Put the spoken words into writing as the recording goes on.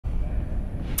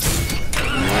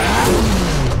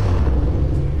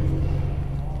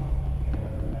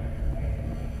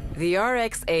The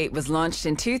RX-8 was launched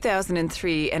in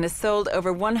 2003 and has sold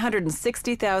over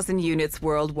 160,000 units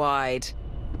worldwide.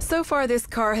 So far, this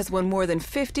car has won more than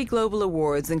 50 global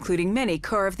awards, including many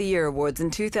Car of the Year awards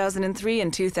in 2003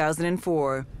 and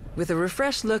 2004. With a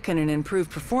refreshed look and an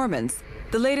improved performance,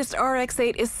 the latest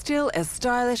RX-8 is still as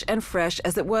stylish and fresh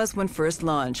as it was when first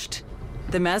launched.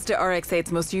 The Mazda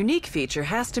RX-8's most unique feature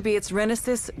has to be its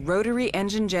Renesys rotary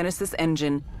engine Genesis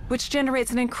engine, which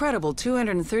generates an incredible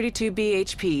 232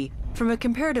 bhp from a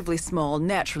comparatively small,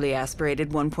 naturally aspirated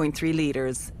 1.3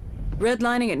 liters.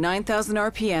 Redlining at 9,000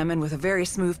 RPM and with a very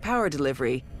smooth power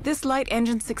delivery, this light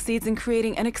engine succeeds in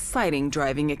creating an exciting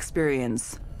driving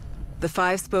experience. The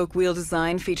 5-spoke wheel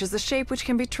design features a shape which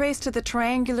can be traced to the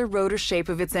triangular rotor shape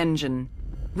of its engine.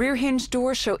 Rear hinge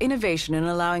doors show innovation in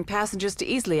allowing passengers to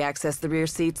easily access the rear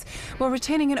seats while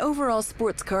retaining an overall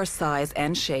sports car size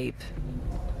and shape.